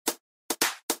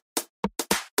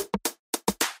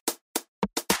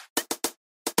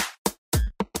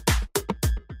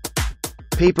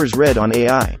Papers read on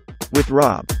AI. With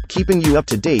Rob, keeping you up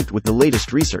to date with the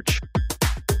latest research.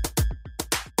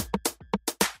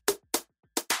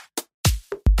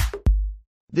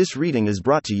 This reading is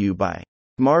brought to you by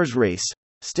Mars Race.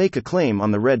 Stake a claim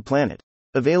on the Red Planet.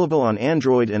 Available on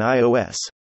Android and iOS.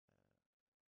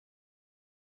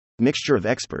 Mixture of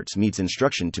experts meets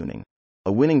instruction tuning.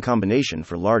 A winning combination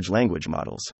for large language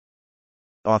models.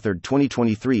 Authored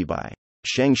 2023 by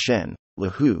Sheng Shen,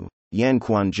 Lihu,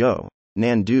 Yanquan Zhou,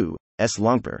 Nan Du, S.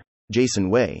 Longper, Jason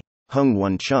Wei,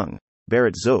 Hung-Won Chung,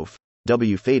 Barrett Zof,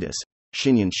 W. Fadis,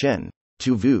 Xinyan Chen,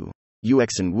 Tu Vu,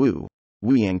 Yuexin Wu,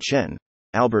 Wuyang Chen,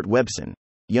 Albert Webson,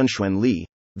 Yunxuan Li,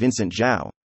 Vincent Zhao,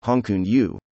 Hongkun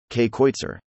Yu, K.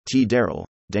 Koitzer, T. Darrell,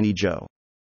 Denny Zhou.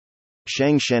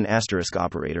 Shang Shen *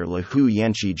 operator Lihu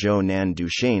Yanqi Zhou Nan Du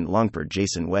Shane Longper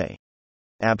Jason Wei.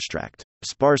 Abstract.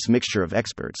 Sparse mixture of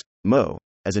experts, MO,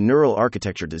 as a neural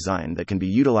architecture design that can be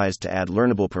utilized to add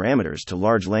learnable parameters to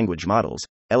large language models,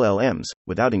 LLMs,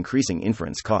 without increasing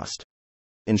inference cost.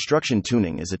 Instruction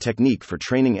tuning is a technique for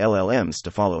training LLMs to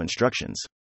follow instructions.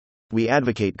 We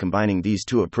advocate combining these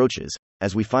two approaches,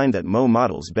 as we find that MO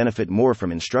models benefit more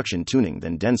from instruction tuning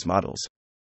than dense models.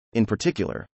 In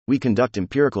particular, we conduct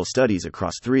empirical studies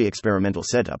across 3 experimental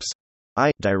setups.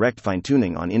 I. Direct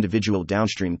fine-tuning on individual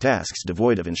downstream tasks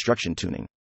devoid of instruction tuning.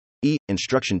 E.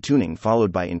 Instruction tuning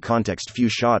followed by in-context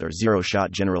few-shot or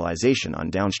zero-shot generalization on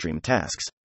downstream tasks.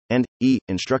 And E.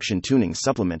 Instruction tuning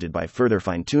supplemented by further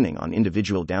fine-tuning on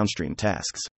individual downstream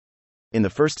tasks. In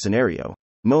the first scenario,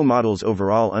 MO models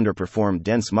overall underperform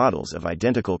dense models of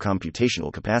identical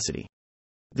computational capacity.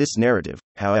 This narrative,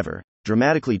 however,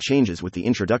 dramatically changes with the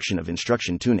introduction of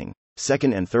instruction tuning,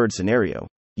 second and third scenario,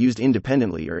 used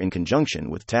independently or in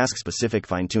conjunction with task-specific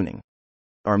fine-tuning.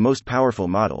 Our most powerful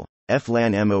model,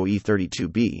 FLAN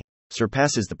MOE32B,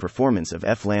 surpasses the performance of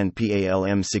FLAN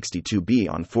PALM62B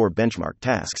on 4 benchmark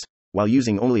tasks, while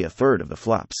using only a third of the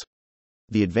flops.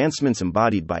 The advancements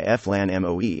embodied by FLAN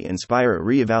MOE inspire a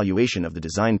re-evaluation of the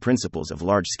design principles of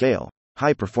large-scale,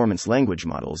 high-performance language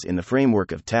models in the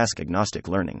framework of task-agnostic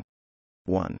learning.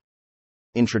 1.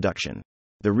 Introduction.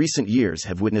 The recent years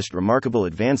have witnessed remarkable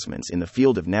advancements in the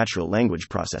field of natural language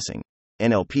processing,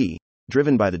 NLP,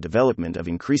 driven by the development of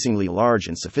increasingly large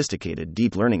and sophisticated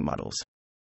deep learning models.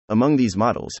 Among these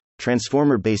models,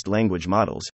 transformer-based language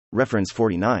models, reference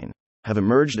 49, have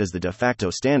emerged as the de facto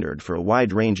standard for a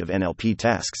wide range of NLP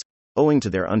tasks, owing to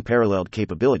their unparalleled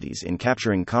capabilities in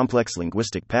capturing complex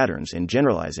linguistic patterns and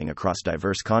generalizing across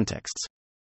diverse contexts.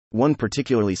 One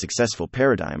particularly successful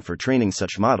paradigm for training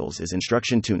such models is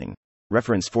instruction tuning,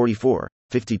 reference 44,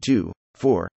 52,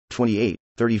 4, 28,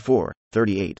 34,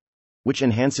 38, which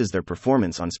enhances their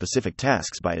performance on specific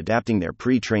tasks by adapting their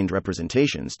pre-trained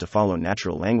representations to follow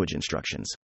natural language instructions.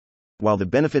 While the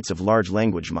benefits of large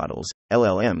language models,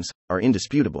 LLMs, are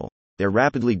indisputable, their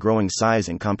rapidly growing size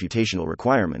and computational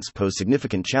requirements pose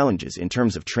significant challenges in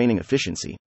terms of training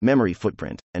efficiency, memory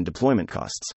footprint, and deployment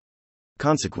costs.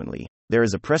 Consequently, there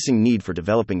is a pressing need for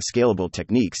developing scalable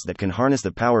techniques that can harness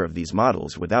the power of these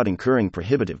models without incurring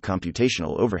prohibitive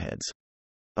computational overheads.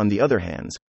 On the other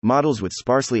hand, models with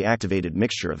sparsely activated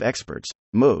mixture of experts,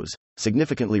 MOs,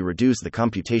 significantly reduce the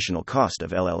computational cost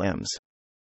of LLMs.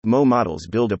 MO models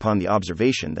build upon the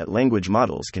observation that language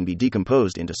models can be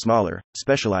decomposed into smaller,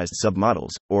 specialized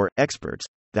submodels, or experts,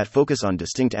 that focus on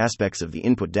distinct aspects of the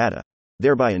input data,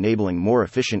 thereby enabling more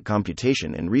efficient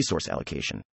computation and resource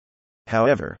allocation.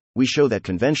 However, we show that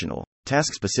conventional,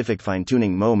 task-specific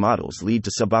fine-tuning MO models lead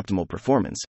to suboptimal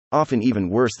performance, often even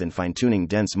worse than fine-tuning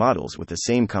dense models with the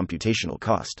same computational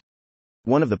cost.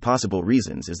 One of the possible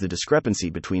reasons is the discrepancy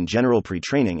between general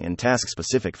pre-training and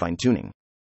task-specific fine-tuning.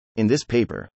 In this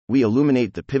paper, we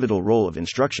illuminate the pivotal role of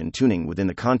instruction tuning within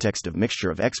the context of mixture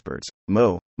of experts,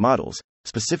 MO, models,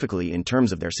 specifically in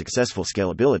terms of their successful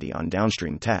scalability on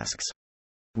downstream tasks.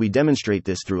 We demonstrate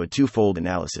this through a twofold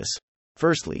analysis.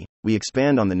 Firstly, we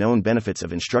expand on the known benefits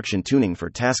of instruction tuning for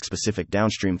task-specific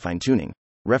downstream fine-tuning,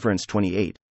 reference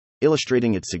 28,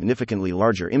 illustrating its significantly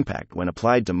larger impact when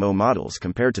applied to MO models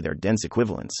compared to their dense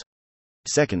equivalents.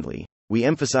 Secondly, we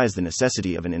emphasize the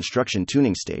necessity of an instruction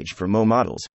tuning stage for MO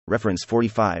models, reference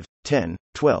 45, 10,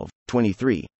 12,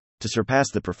 23, to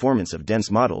surpass the performance of dense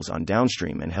models on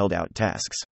downstream and held-out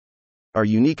tasks. Our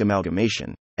unique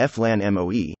amalgamation, FLAN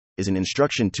MOE, is an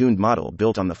instruction-tuned model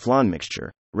built on the FLAN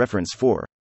mixture, reference 4,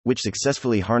 which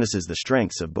successfully harnesses the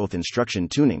strengths of both instruction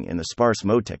tuning and the sparse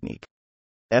mode technique.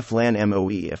 FLAN MOE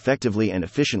effectively and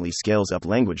efficiently scales up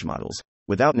language models,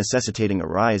 without necessitating a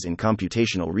rise in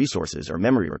computational resources or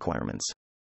memory requirements.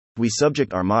 We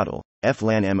subject our model,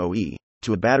 FLAN MOE,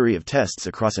 to a battery of tests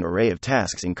across an array of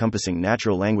tasks encompassing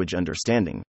natural language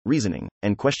understanding, reasoning,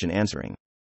 and question answering.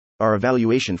 Our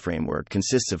evaluation framework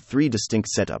consists of 3 distinct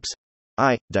setups.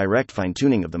 I. Direct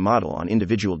fine-tuning of the model on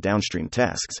individual downstream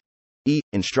tasks. E.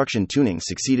 Instruction tuning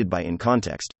succeeded by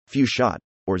in-context, few-shot,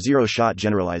 or zero-shot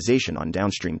generalization on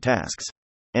downstream tasks.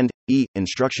 And E.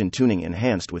 Instruction tuning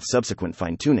enhanced with subsequent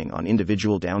fine-tuning on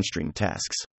individual downstream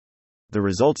tasks. The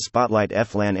results spotlight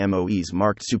FLAN MOE's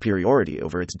marked superiority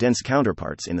over its dense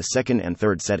counterparts in the second and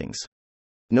third settings.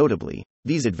 Notably,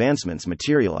 these advancements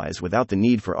materialize without the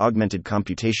need for augmented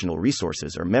computational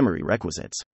resources or memory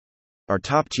requisites. Our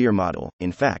top-tier model,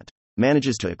 in fact,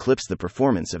 manages to eclipse the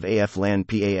performance of AFLAN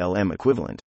PALM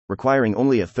equivalent, requiring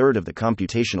only a third of the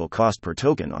computational cost per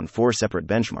token on 4 separate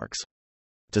benchmarks.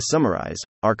 To summarize,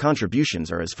 our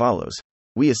contributions are as follows.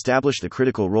 We establish the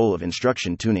critical role of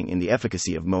instruction tuning in the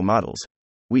efficacy of MO models.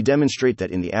 We demonstrate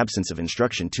that in the absence of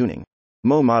instruction tuning,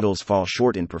 MO models fall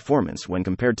short in performance when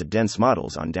compared to dense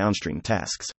models on downstream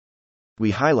tasks.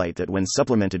 We highlight that when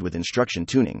supplemented with instruction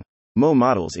tuning, MO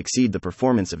models exceed the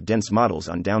performance of dense models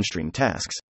on downstream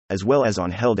tasks, as well as on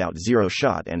held-out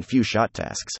zero-shot and few-shot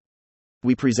tasks.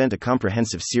 We present a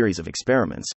comprehensive series of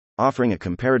experiments, offering a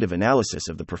comparative analysis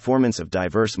of the performance of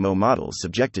diverse MO models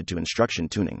subjected to instruction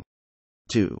tuning.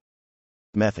 2.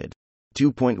 Method.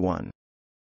 2.1.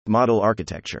 Model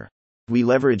architecture. We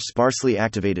leverage sparsely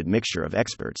activated mixture of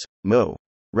experts, MO,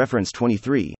 reference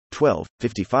 23, 12,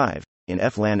 55, in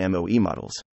FLAN MOE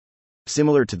models.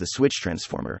 Similar to the switch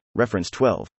transformer, reference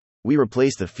 12, we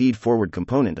replace the feed-forward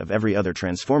component of every other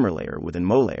transformer layer with an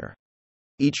MO layer.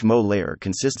 Each MO layer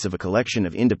consists of a collection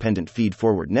of independent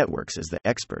feed-forward networks as the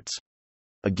experts.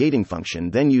 A gating function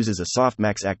then uses a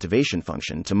softmax activation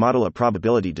function to model a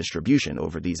probability distribution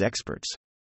over these experts.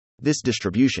 This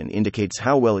distribution indicates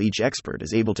how well each expert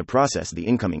is able to process the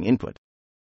incoming input.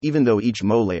 Even though each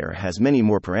MO layer has many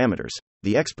more parameters,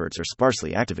 the experts are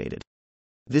sparsely activated.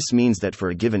 This means that for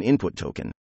a given input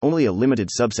token, only a limited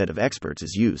subset of experts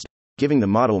is used, giving the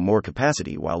model more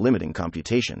capacity while limiting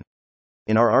computation.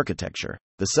 In our architecture,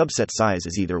 the subset size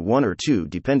is either 1 or 2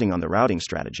 depending on the routing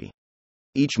strategy.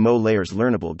 Each MO layer's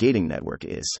learnable gating network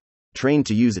is trained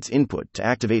to use its input to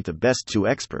activate the best 2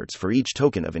 experts for each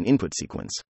token of an input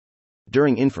sequence.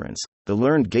 During inference, the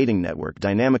learned gating network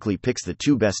dynamically picks the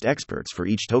 2 best experts for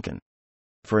each token.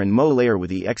 For an MO layer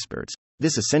with E experts,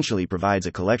 this essentially provides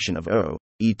a collection of O,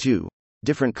 E2,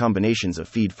 different combinations of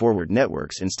feed-forward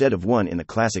networks instead of one in the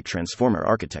classic transformer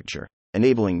architecture,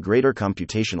 enabling greater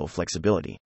computational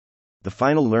flexibility. The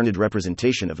final learned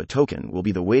representation of a token will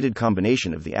be the weighted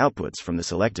combination of the outputs from the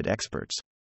selected experts.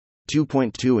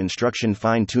 2.2 Instruction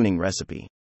Fine-Tuning Recipe.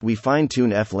 We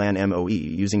fine-tune FLAN MOE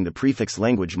using the prefix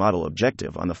language model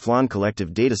objective on the FLAN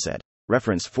collective dataset,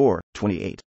 reference 4,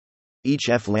 28. Each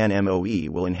FLAN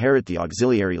MOE will inherit the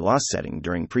auxiliary loss setting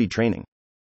during pre-training.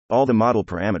 All the model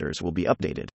parameters will be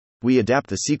updated. We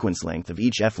adapt the sequence length of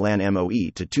each FLAN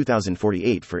MOE to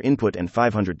 2048 for input and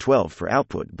 512 for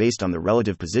output based on the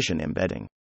relative position embedding.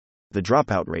 The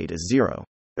dropout rate is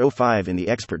 0.05 and the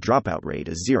expert dropout rate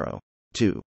is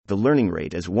 0.2. The learning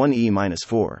rate is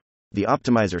 1e-4. The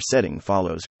optimizer setting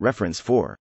follows, reference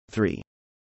 4, 3.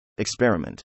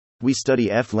 Experiment. We study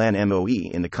FLAN MOE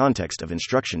in the context of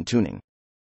instruction tuning.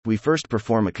 We first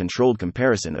perform a controlled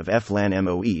comparison of FLAN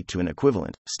MOE to an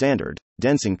equivalent, standard,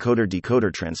 dense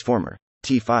encoder-decoder transformer,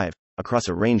 T5, across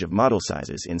a range of model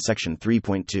sizes in section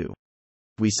 3.2.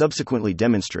 We subsequently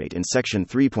demonstrate in section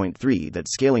 3.3 that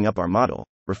scaling up our model,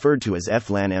 referred to as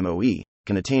FLAN MOE,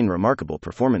 can attain remarkable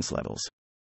performance levels.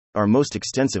 Our most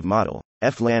extensive model,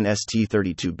 FLAN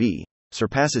ST32B,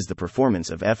 surpasses the performance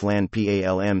of FLAN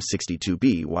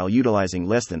PALM62B while utilizing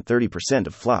less than 30%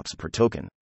 of flops per token.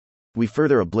 We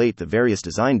further ablate the various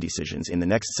design decisions in the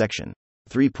next section.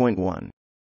 3.1.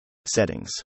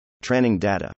 Settings. Training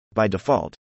data. By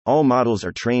default, all models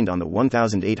are trained on the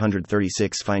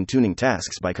 1836 fine-tuning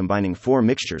tasks by combining 4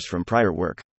 mixtures from prior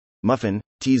work: Muffin,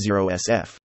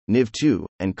 T0SF, NIV2,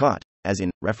 and COT, as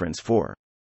in reference 4.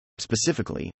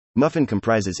 Specifically, Muffin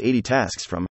comprises 80 tasks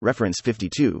from reference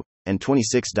 52 and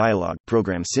 26 dialogue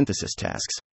program synthesis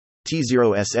tasks.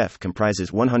 T0SF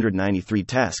comprises 193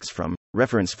 tasks from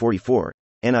reference 44,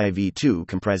 NIV2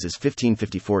 comprises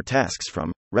 1554 tasks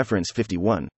from reference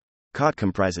 51, COT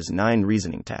comprises 9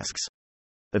 reasoning tasks.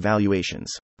 Evaluations.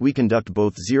 We conduct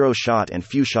both zero-shot and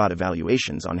few-shot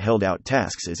evaluations on held-out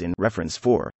tasks as in reference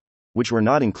 4, which were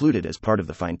not included as part of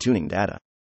the fine-tuning data.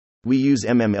 We use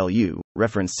MMLU,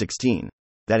 reference 16,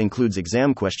 that includes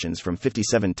exam questions from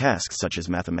 57 tasks such as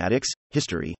mathematics,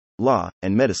 history, law,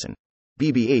 and medicine.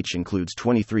 BBH includes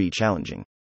 23 challenging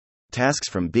tasks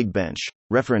from Big Bench,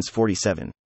 reference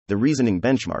 47. The reasoning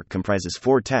benchmark comprises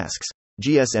 4 tasks,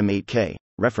 GSM 8K,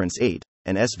 reference 8,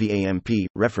 and SVAMP,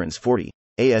 reference 40,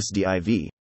 ASDIV,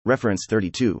 reference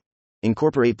 32.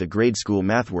 Incorporate the grade school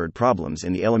math word problems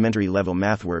in the elementary level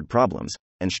math word problems,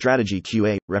 and strategy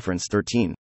QA, reference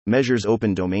 13. Measures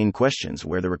open domain questions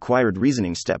where the required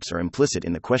reasoning steps are implicit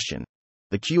in the question.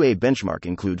 The QA benchmark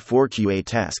include 4 QA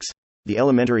tasks. The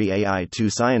elementary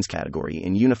AI2 science category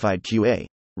in Unified QA,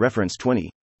 reference 20.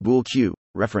 Bool Q,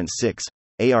 reference 6.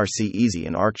 ARC Easy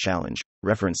and ARC Challenge,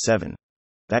 reference 7.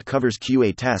 That covers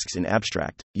QA tasks in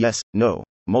abstract, yes, no,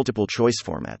 multiple choice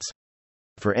formats.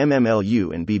 For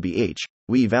MMLU and BBH,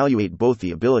 we evaluate both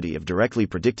the ability of directly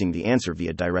predicting the answer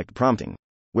via direct prompting,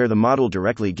 where the model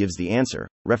directly gives the answer,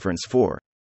 reference 4,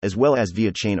 as well as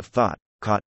via chain of thought,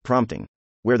 COT, prompting,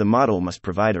 where the model must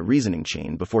provide a reasoning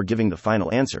chain before giving the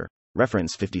final answer,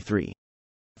 reference 53.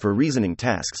 For reasoning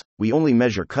tasks, we only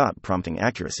measure COT prompting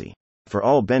accuracy. For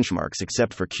all benchmarks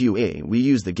except for QA, we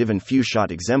use the given few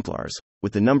shot exemplars,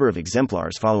 with the number of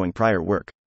exemplars following prior work: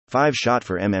 5 shot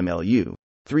for MMLU,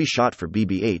 3 shot for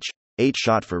BBH, 8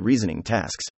 shot for reasoning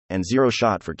tasks, and 0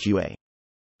 shot for QA.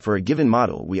 For a given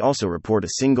model, we also report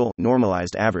a single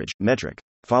normalized average metric,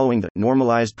 following the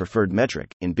normalized preferred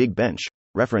metric in Big Bench,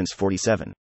 reference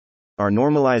 47. Our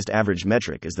normalized average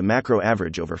metric is the macro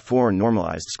average over 4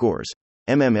 normalized scores: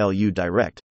 MMLU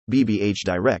direct, BBH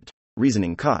direct,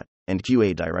 reasoning COT, and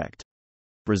QA direct.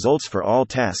 Results for all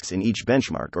tasks in each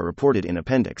benchmark are reported in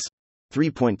Appendix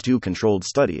 3.2 Controlled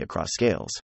Study across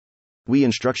scales. We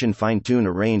instruction fine-tune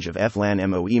a range of FLAN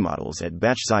MOE models at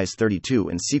batch size 32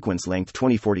 and sequence length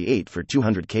 2048 for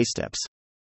 200 k-steps.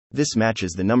 This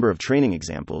matches the number of training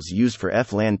examples used for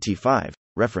FLAN T5,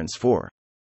 reference 4.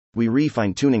 We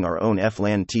re-fine-tuning our own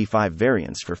FLAN T5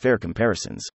 variants for fair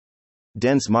comparisons.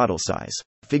 Dense model size.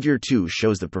 Figure 2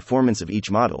 shows the performance of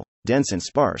each model, dense and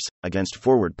sparse, against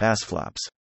forward pass flops.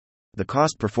 The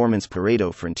cost-performance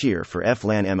Pareto frontier for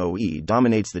FLAN MOE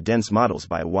dominates the dense models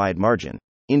by a wide margin,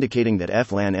 indicating that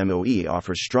FLAN MOE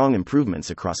offers strong improvements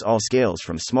across all scales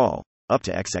from small up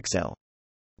to XXL.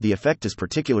 The effect is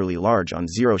particularly large on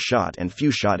zero-shot and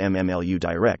few-shot MMLU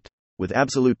direct, with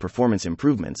absolute performance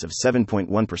improvements of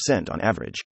 7.1% on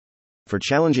average. For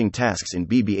challenging tasks in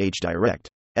BBH direct,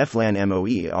 FLAN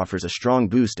MOE offers a strong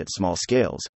boost at small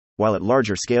scales, while at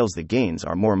larger scales the gains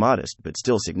are more modest but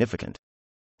still significant.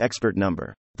 Expert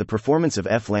number. The performance of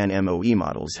FLAN MOE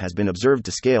models has been observed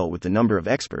to scale with the number of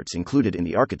experts included in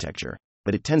the architecture,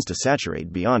 but it tends to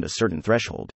saturate beyond a certain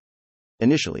threshold.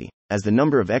 Initially, as the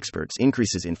number of experts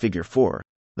increases in Figure 4,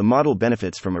 the model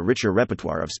benefits from a richer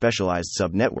repertoire of specialized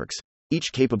subnetworks,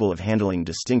 each capable of handling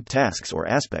distinct tasks or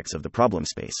aspects of the problem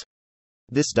space.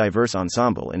 This diverse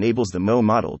ensemble enables the MO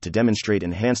model to demonstrate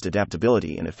enhanced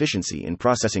adaptability and efficiency in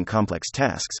processing complex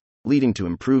tasks, leading to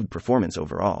improved performance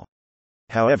overall.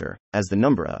 However, as the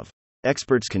number of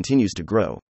experts continues to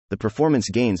grow, the performance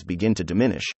gains begin to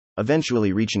diminish,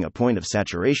 eventually reaching a point of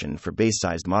saturation for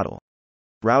base-sized model.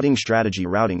 Routing strategy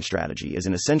is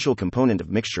an essential component of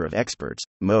mixture of experts,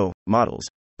 MO, models,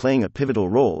 playing a pivotal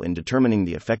role in determining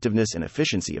the effectiveness and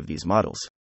efficiency of these models.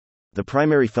 The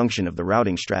primary function of the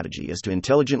routing strategy is to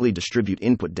intelligently distribute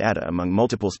input data among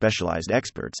multiple specialized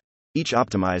experts, each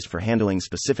optimized for handling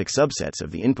specific subsets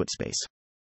of the input space.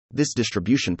 This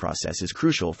distribution process is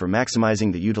crucial for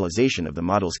maximizing the utilization of the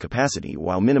model's capacity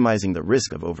while minimizing the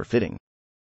risk of overfitting.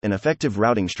 An effective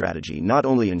routing strategy not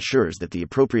only ensures that the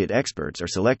appropriate experts are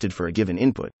selected for a given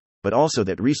input, but also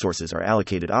that resources are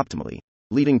allocated optimally,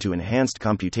 leading to enhanced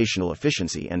computational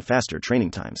efficiency and faster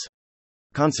training times.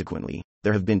 Consequently,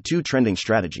 there have been 2 trending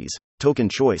strategies: token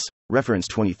choice, reference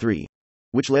 23,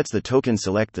 which lets the token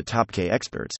select the top K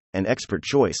experts, and expert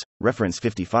choice, reference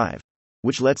 55,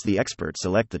 which lets the expert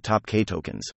select the top K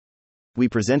tokens. We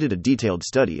presented a detailed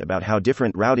study about how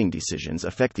different routing decisions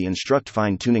affect the instruct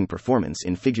fine-tuning performance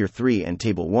in Figure 3 and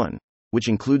Table 1, which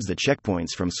includes the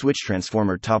checkpoints from switch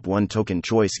transformer top 1 token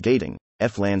choice gating,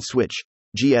 FLAN switch,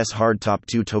 GS hard top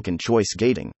 2 token choice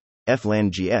gating,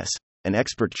 FLAN GS, and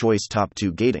expert choice top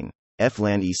 2 gating,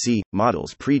 FLAN EC,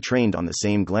 models pre-trained on the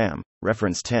same GLAM,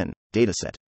 reference 10,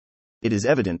 dataset. It is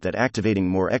evident that activating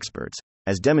more experts,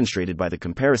 as demonstrated by the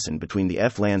comparison between the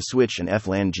FLAN switch and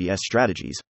FLAN GS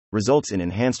strategies, results in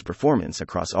enhanced performance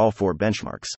across all 4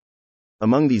 benchmarks.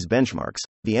 Among these benchmarks,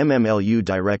 the MMLU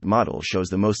direct model shows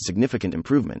the most significant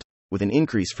improvement, with an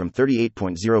increase from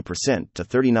 38.0% to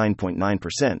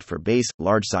 39.9% for base,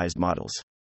 large-sized models.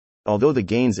 Although the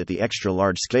gains at the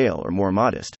extra-large scale are more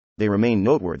modest, they remain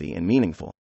noteworthy and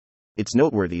meaningful. It's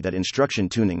noteworthy that instruction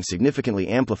tuning significantly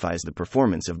amplifies the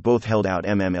performance of both held-out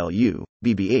MMLU,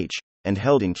 BBH, and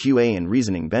held in QA and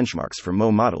reasoning benchmarks for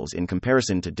MO models in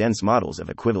comparison to dense models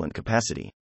of equivalent capacity.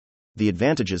 The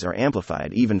advantages are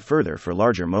amplified even further for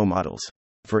larger MO models.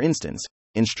 For instance,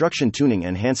 Instruction tuning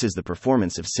enhances the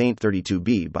performance of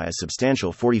SAINT32B by a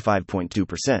substantial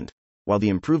 45.2%, while the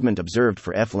improvement observed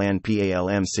for FLAN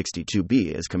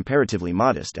PALM62B is comparatively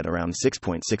modest at around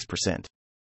 6.6%.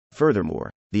 Furthermore,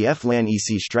 the FLAN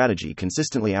EC strategy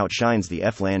consistently outshines the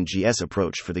FLAN GS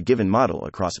approach for the given model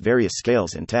across various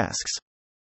scales and tasks.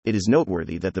 It is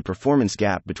noteworthy that the performance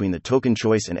gap between the token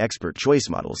choice and expert choice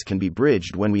models can be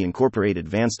bridged when we incorporate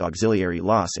advanced auxiliary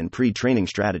loss and pre-training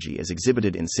strategy as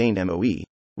exhibited in SAINT MOE,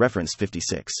 reference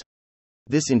 56.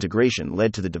 This integration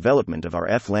led to the development of our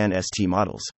FLAN ST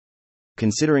models.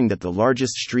 Considering that the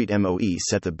largest street MOE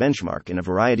set the benchmark in a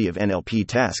variety of NLP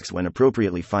tasks when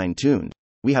appropriately fine-tuned,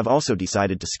 we have also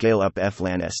decided to scale up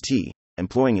FLAN ST,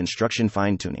 employing instruction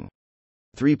fine-tuning.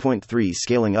 3.3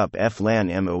 Scaling up FLAN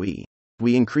MOE.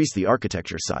 We increase the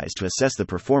architecture size to assess the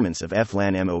performance of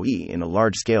FLAN MOE in a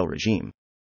large-scale regime.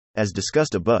 As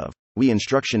discussed above, we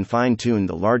instruction fine-tune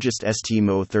the largest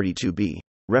STMO32B,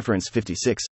 reference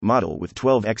 56, model with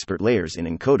 12 expert layers in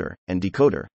encoder and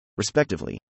decoder,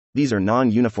 respectively. These are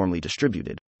non-uniformly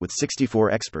distributed, with 64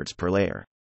 experts per layer.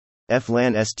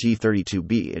 FLAN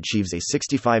ST32B achieves a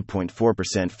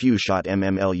 65.4% few-shot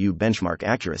MMLU benchmark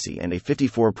accuracy and a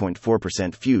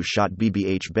 54.4% few-shot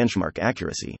BBH benchmark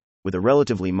accuracy, with a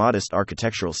relatively modest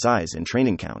architectural size and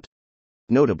training count.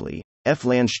 Notably,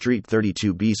 FLAN Street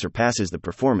 32B surpasses the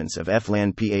performance of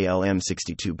FLAN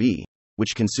PALM62B,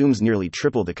 which consumes nearly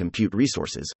triple the compute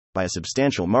resources, by a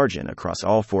substantial margin across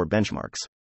all four benchmarks.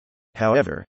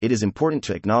 However, it is important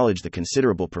to acknowledge the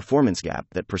considerable performance gap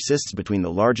that persists between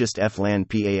the largest FLAN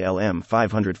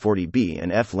PALM540B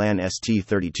and FLAN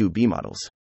ST32B models.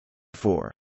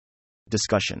 4.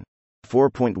 Discussion.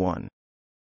 4.1.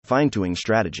 Fine-tuning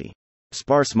strategy.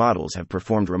 Sparse models have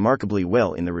performed remarkably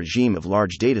well in the regime of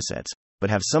large datasets, but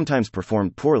have sometimes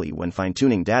performed poorly when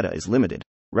fine-tuning data is limited.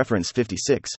 Reference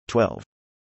 56, 12.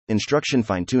 Instruction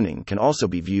fine-tuning can also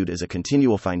be viewed as a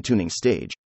continual fine-tuning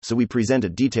stage, so we present a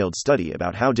detailed study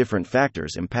about how different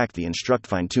factors impact the instruct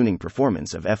fine-tuning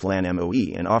performance of FLAN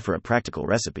MOE and offer a practical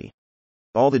recipe.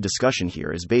 All the discussion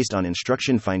here is based on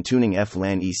instruction fine-tuning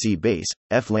FLAN EC base,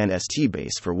 FLAN ST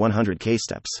base for 100K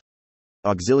steps.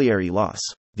 Auxiliary loss.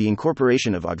 The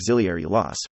incorporation of auxiliary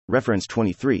loss, reference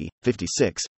 23,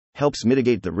 56, helps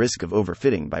mitigate the risk of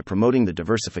overfitting by promoting the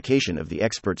diversification of the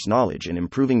expert's knowledge and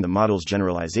improving the model's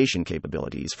generalization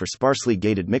capabilities for sparsely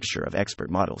gated mixture of expert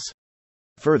models.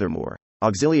 Furthermore,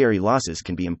 auxiliary losses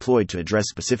can be employed to address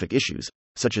specific issues,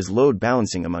 such as load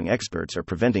balancing among experts or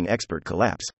preventing expert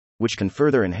collapse, which can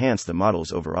further enhance the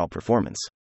model's overall performance.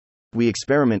 We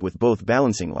experiment with both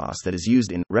balancing loss that is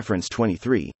used in reference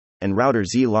 23 and router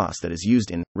Z loss that is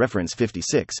used in reference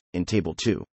 56 in table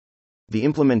 2. The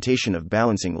implementation of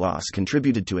balancing loss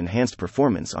contributed to enhanced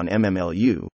performance on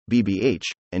MMLU, BBH,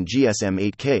 and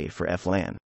GSM8K for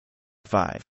FLAN.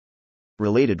 5.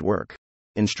 Related work.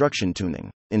 Instruction tuning.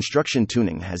 Instruction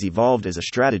tuning has evolved as a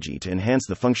strategy to enhance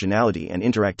the functionality and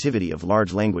interactivity of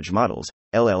large language models,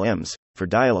 LLMs, for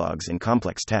dialogues and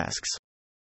complex tasks.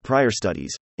 Prior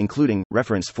studies, including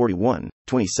reference 41,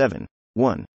 27,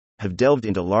 1, have delved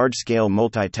into large-scale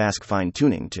multitask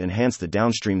fine-tuning to enhance the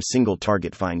downstream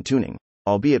single-target fine-tuning,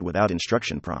 albeit without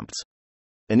instruction prompts.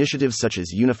 Initiatives such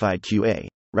as Unified QA,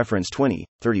 reference 20,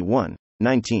 31,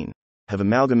 19, have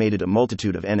amalgamated a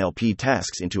multitude of NLP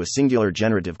tasks into a singular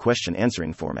generative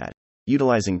question-answering format,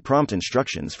 utilizing prompt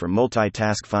instructions for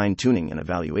multitask fine-tuning and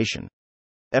evaluation.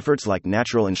 Efforts like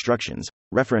Natural Instructions,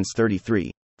 reference 33,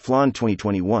 FLAN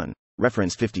 2021,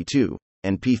 reference 52,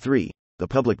 and P3, the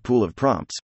public pool of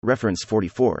prompts, reference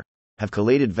 44, have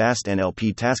collated vast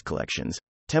NLP task collections,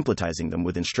 templatizing them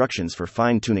with instructions for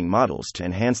fine-tuning models to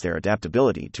enhance their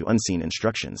adaptability to unseen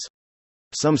instructions.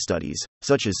 Some studies,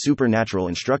 such as Supernatural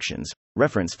Instructions,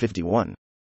 reference 51,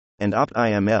 and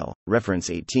OptIML, reference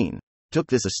 18, took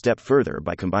this a step further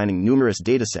by combining numerous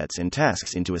datasets and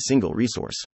tasks into a single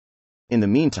resource. In the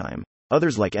meantime,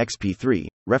 others like XP3,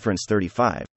 reference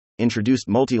 35, introduced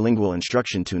multilingual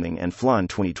instruction tuning, and FLAN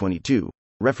 2022,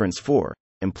 reference 4,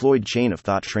 employed chain of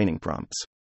thought training prompts.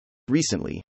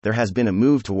 Recently, there has been a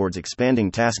move towards expanding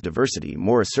task diversity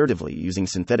more assertively using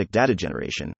synthetic data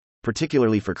generation,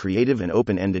 particularly for creative and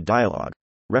open-ended dialogue,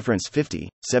 reference 50,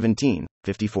 17,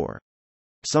 54.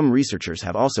 Some researchers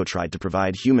have also tried to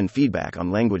provide human feedback on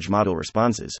language model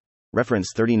responses,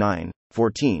 reference 39,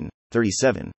 14,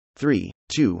 37, 3,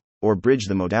 2, or bridge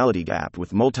the modality gap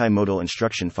with multimodal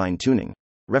instruction fine-tuning,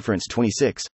 reference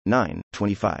 26, 9,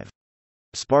 25.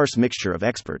 Sparse mixture of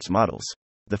experts models.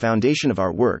 The foundation of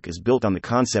our work is built on the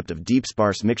concept of deep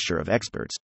sparse mixture of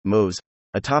experts, MOS,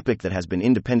 a topic that has been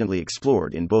independently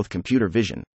explored in both computer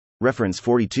vision, reference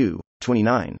 42,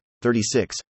 29,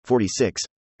 36, 46,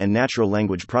 and natural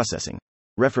language processing.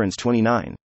 Reference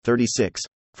 29, 36,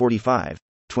 45,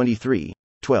 23,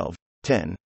 12,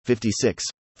 10, 56,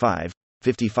 5,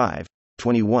 55,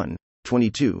 21,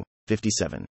 22,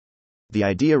 57. The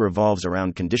idea revolves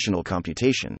around conditional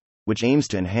computation, which aims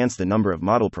to enhance the number of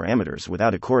model parameters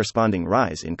without a corresponding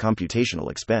rise in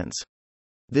computational expense.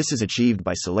 This is achieved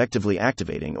by selectively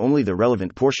activating only the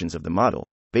relevant portions of the model,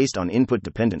 based on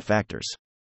input-dependent factors.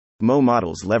 MO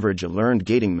models leverage a learned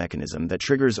gating mechanism that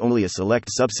triggers only a select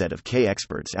subset of K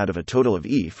experts out of a total of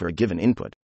E for a given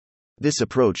input. This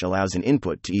approach allows an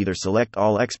input to either select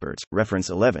all experts, reference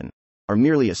 11, or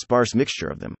merely a sparse mixture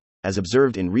of them, as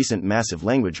observed in recent massive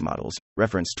language models,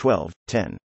 reference 12,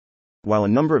 10. While a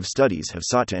number of studies have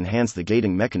sought to enhance the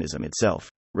gating mechanism itself,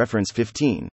 reference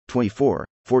 15, 24,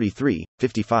 43,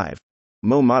 55,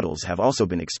 MO models have also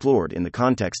been explored in the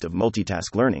context of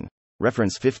multitask learning,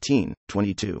 reference 15,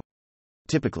 22.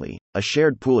 Typically, a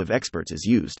shared pool of experts is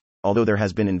used, although there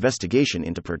has been investigation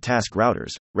into per-task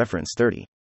routers, reference 30.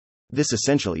 This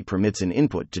essentially permits an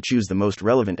input to choose the most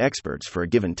relevant experts for a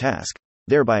given task,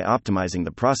 thereby optimizing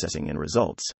the processing and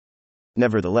results.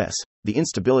 Nevertheless, the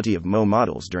instability of MO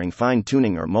models during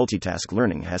fine-tuning or multitask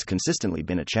learning has consistently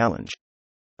been a challenge.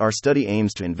 Our study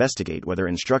aims to investigate whether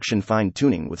instruction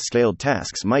fine-tuning with scaled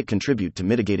tasks might contribute to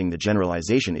mitigating the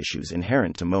generalization issues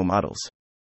inherent to MO models.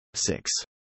 6.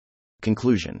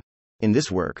 Conclusion. In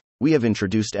this work, we have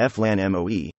introduced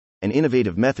FLAN-MOE, an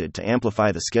innovative method to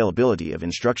amplify the scalability of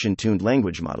instruction-tuned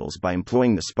language models by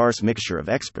employing the sparse mixture of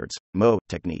experts, MO,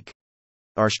 technique.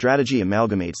 Our strategy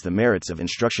amalgamates the merits of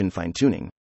instruction fine-tuning,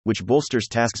 which bolsters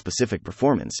task-specific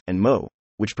performance, and MO,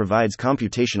 which provides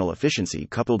computational efficiency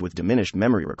coupled with diminished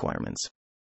memory requirements.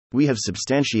 We have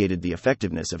substantiated the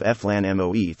effectiveness of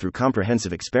FLAN-MOE through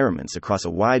comprehensive experiments across a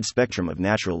wide spectrum of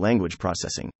natural language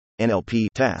processing, NLP,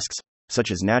 tasks, such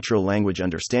as natural language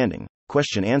understanding,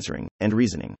 question answering, and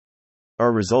reasoning.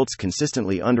 Our results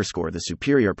consistently underscore the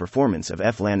superior performance of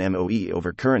FLAN-MOE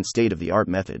over current state-of-the-art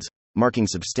methods, marking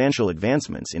substantial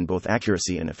advancements in both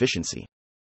accuracy and efficiency.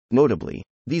 Notably,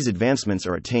 these advancements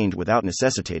are attained without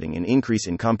necessitating an increase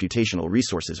in computational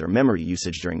resources or memory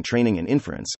usage during training and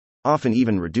inference, often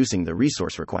even reducing the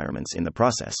resource requirements in the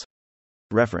process.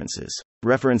 References.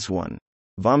 Reference 1.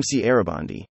 Vamsi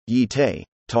Arabandi, Yi Te,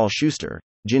 Tal Schuster,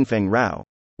 Jinfeng Rao,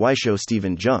 Weishou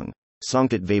Stephen Zheng,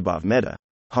 Songtit Vaibhav Mehta,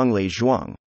 Honglei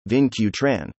Zhuang, Vin Q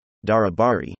Tran, Dara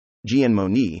Bari, Jianmo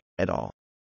Ni, et al.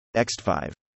 Ext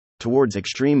 5. Towards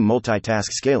Extreme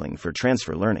Multitask Scaling for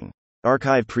Transfer Learning.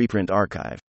 Archive Preprint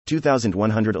Archive.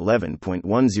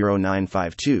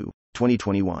 2111.10952,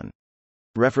 2021.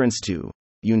 Reference 2.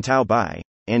 Yuntao Bai,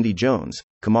 Andy Jones,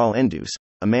 Kamal Endus,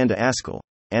 Amanda Askell,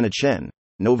 Anna Chen,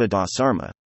 Nova Da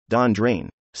Sarma, Don Drain,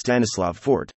 Stanislav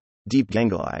Fort, Deep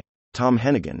Ganguly, Tom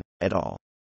Hennigan, et al.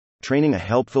 Training a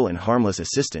helpful and harmless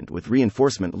assistant with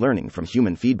reinforcement learning from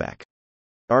human feedback.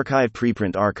 Archive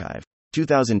Preprint Archive.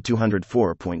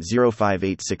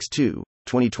 2204.05862,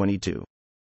 2022.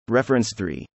 Reference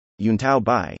 3. Yuntao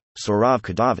Bai, Saurav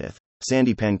Kadavith,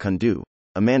 Sandipan Kundu,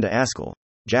 Amanda Askell,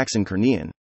 Jackson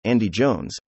Kernian, Andy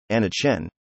Jones, Anna Chen,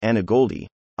 Anna Goldie,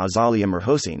 Azalia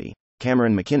Mirhosseini,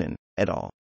 Cameron McKinnon, et al.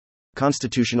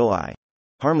 Constitutional I.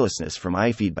 Harmlessness from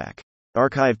iFeedback.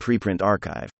 Archive Preprint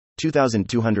Archive.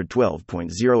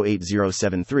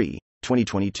 2212.08073,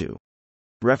 2022.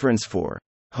 Reference 4.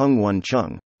 Hung-Won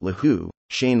Chung, Lahu,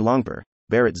 Shane Longper,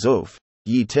 Barrett Zof,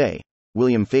 Yi Te,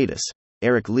 William Fadis,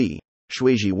 Eric Lee,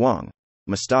 Shuiji Wang,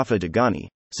 Mustafa Dagani,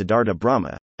 Siddhartha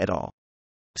Brahma, et al.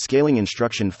 Scaling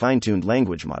Instruction Fine-Tuned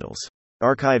Language Models.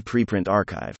 Archive Preprint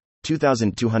Archive.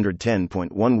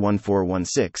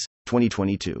 2210.11416,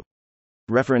 2022.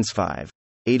 Reference 5.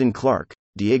 Aidan Clark,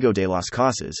 Diego de las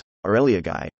Casas, Aurelia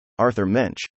Guy, Arthur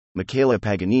Mensch, Michaela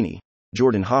Paganini,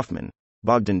 Jordan Hoffman,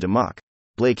 Bogdan Demak,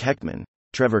 Blake Heckman,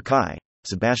 Trevor Kai,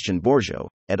 Sebastian Borjo,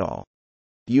 et al.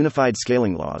 Unified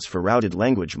Scaling Laws for Routed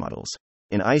Language Models.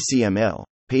 In ICML,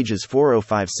 pages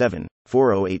 4057,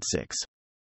 4086.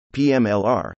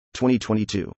 PMLR,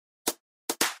 2022.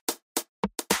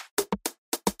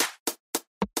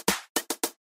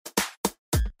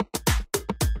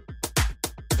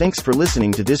 Thanks for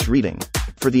listening to this reading.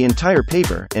 For the entire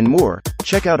paper and more,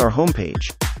 check out our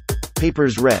homepage,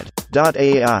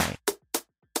 papersread.ai.